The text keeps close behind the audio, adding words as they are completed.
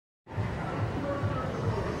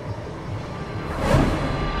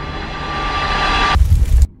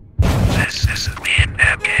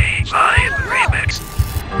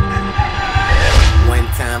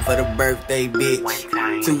birthday,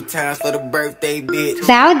 bitch. 2 times for the birthday, bitch.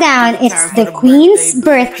 Bow down, it's the Queen's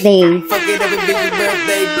birthday. Fuck it up if it's your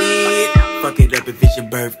birthday, bitch. Fuck it up if it's your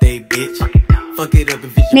birthday, bitch. Fuck it up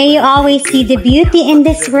if it's your May you always see the beauty in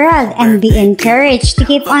this world and be encouraged to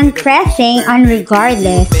keep on pressing on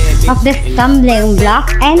regardless of the stumbling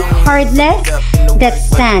block and hurdles that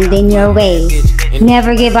stand in your way.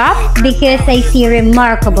 Never give up because I see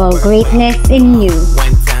remarkable greatness in you.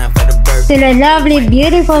 To the lovely,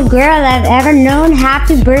 beautiful girl I've ever known,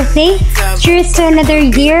 happy birthday. Cheers to another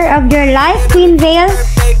year of your life, Queen Vale.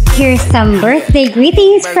 Here's some birthday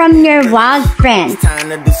greetings from your wild friend.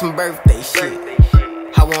 Time to do some birthday shit.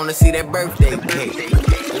 I wanna see that birthday cake.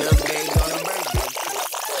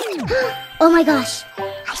 Oh my gosh,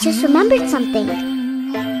 I just remembered something.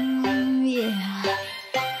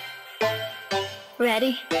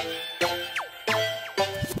 Ready?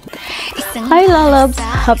 Hi Lalabs!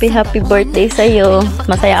 Happy birthday sa'yo.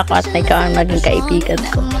 Masaya ako at ikaw ang naging kaibigan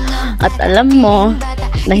ko. At alam mo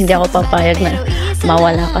na hindi ako papayag na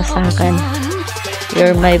mawala ka sa akin.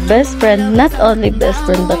 You're my best friend, not only best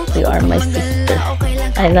friend but you are my sister.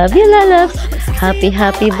 I love you Lalabs! Happy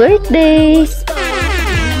birthday!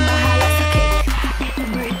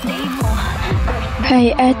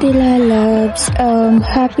 Hi Ate Lalabs,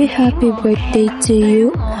 happy birthday to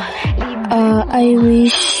you. I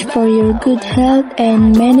wish for your good health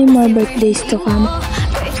and many more birthdays to come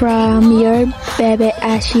from your baby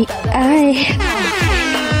Ashi.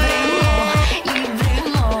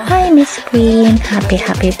 Hi Miss Queen, happy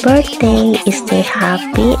birthday. Stay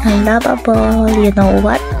happy and lovable. You know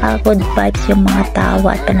what? Good vibes yung mga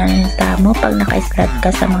tawa at pananalita mo pag naka-slot ka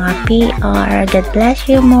sa mga PR. God bless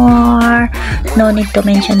you more. No need to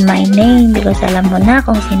mention my name because alam mo na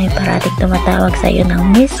kung sino yung parating tumatawag sa iyo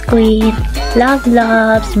ng Miss Queen. Loves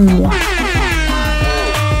mo.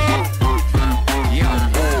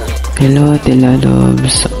 Hello Ate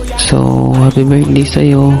Lalabs. So, happy birthday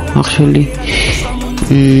sa'yo. Actually,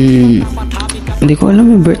 hindi ko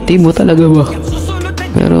alam yung birthday mo talaga ba.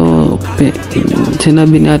 Pero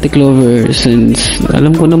sinabi ni Ate Clover, since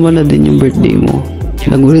alam ko naman na din yung birthday mo,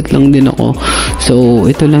 nagulat lang din ako. So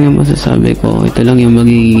ito lang yung masasabi ko, ito lang yung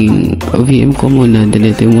magiging VM ko muna, then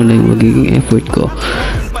ito muna yung magiging effort ko.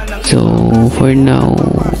 So for now,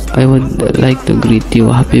 I would like to greet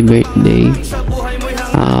you happy birthday.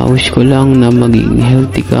 Wish ko lang na maging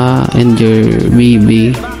healthy ka and your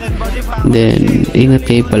baby. Then, ingat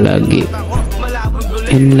kayo palagi.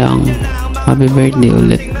 Yun lang. Happy birthday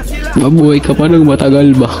ulit. Mabuhay ka pa ng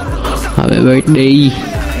matagal ba? Happy birthday.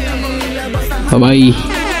 Bye-bye.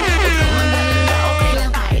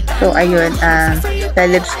 So, ayun.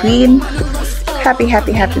 Lalabs Queen. Happy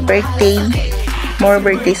birthday. More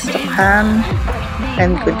birthdays to come.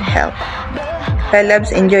 And good health.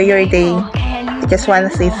 Lalabs, enjoy your day. I just want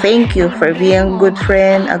to say thank you for being a good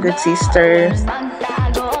friend, a good sister.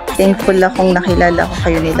 Thankful akong nakilala ko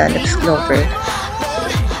kayo ni Lalabs Clover.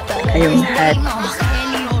 Kayong lahat.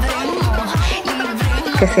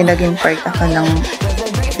 Kasi naging part ako ng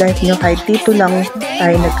life nyo. Kahit dito lang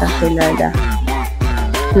tayo nagkakilala.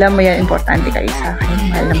 Alam mo yan, importante kayo sa akin.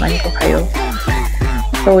 Mahal naman ko kayo.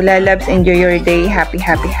 So, Lalabs, enjoy your day. Happy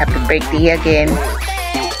birthday again.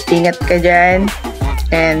 Ingat ka dyan.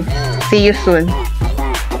 And see you soon.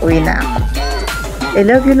 Uwi na ako. I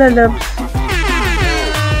love you, Lalabs.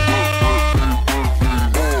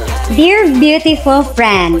 Dear beautiful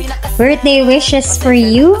friend, birthday wishes for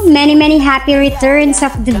you. Many happy returns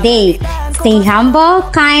of the day. Stay humble,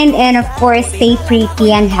 kind, and of course, stay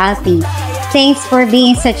pretty and healthy. Thanks for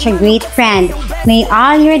being such a great friend. May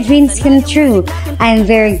all your dreams come true. I'm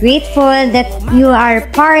very grateful that you are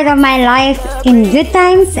part of my life in good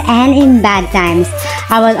times and in bad times.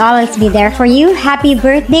 I will always be there for you. Happy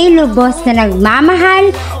birthday, lubos na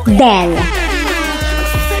nagmamahal, Del.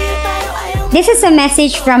 This is a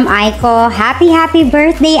message from Aiko. Happy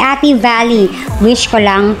birthday, Ate Vally. Wish ko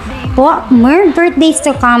lang po more birthdays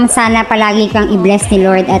to come. Sana palagi kang i-bless ni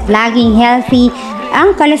Lord at laging healthy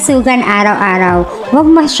ang kalusugan araw-araw.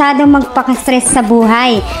 Huwag masyadong magpaka-stress sa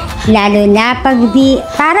buhay, lalo na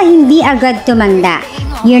para hindi agad tumanda.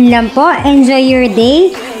 Yun lang po. Enjoy your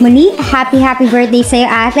day. Muli, happy birthday sa'yo,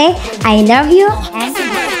 ate. I love you.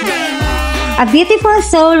 A beautiful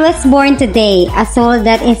soul was born today, a soul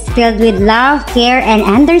that is filled with love, care, and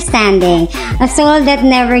understanding, a soul that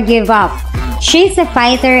never gives up. She's a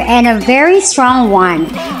fighter and a very strong one.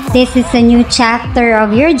 This is a new chapter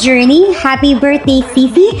of your journey. Happy birthday,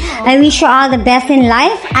 Fifi. I wish you all the best in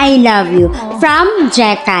life. I love you. From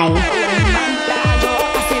Jekai.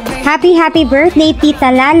 Happy birthday,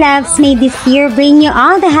 Tita Lalabs. May this year bring you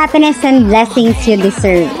all the happiness and blessings you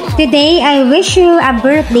deserve. Today, I wish you a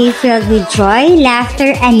birthday filled with joy,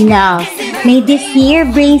 laughter, and love. May this year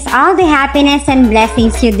brings all the happiness and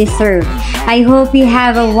blessings you deserve. I hope you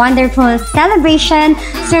have a wonderful celebration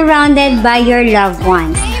surrounded by your loved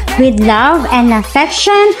ones. With love and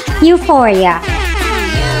affection, Euphoria.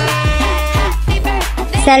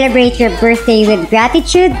 Celebrate your birthday with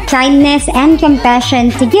gratitude, kindness, and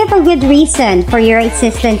compassion to give a good reason for your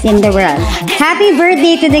existence in the world. Happy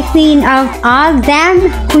birthday to the queen of all them,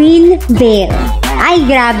 Queen Bale. Ay,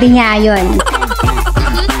 grabe nga yun.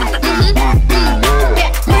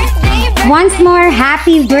 Once more,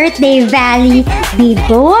 happy birthday, Valley. Be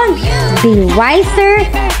bold, be wiser,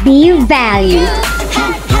 be Valley.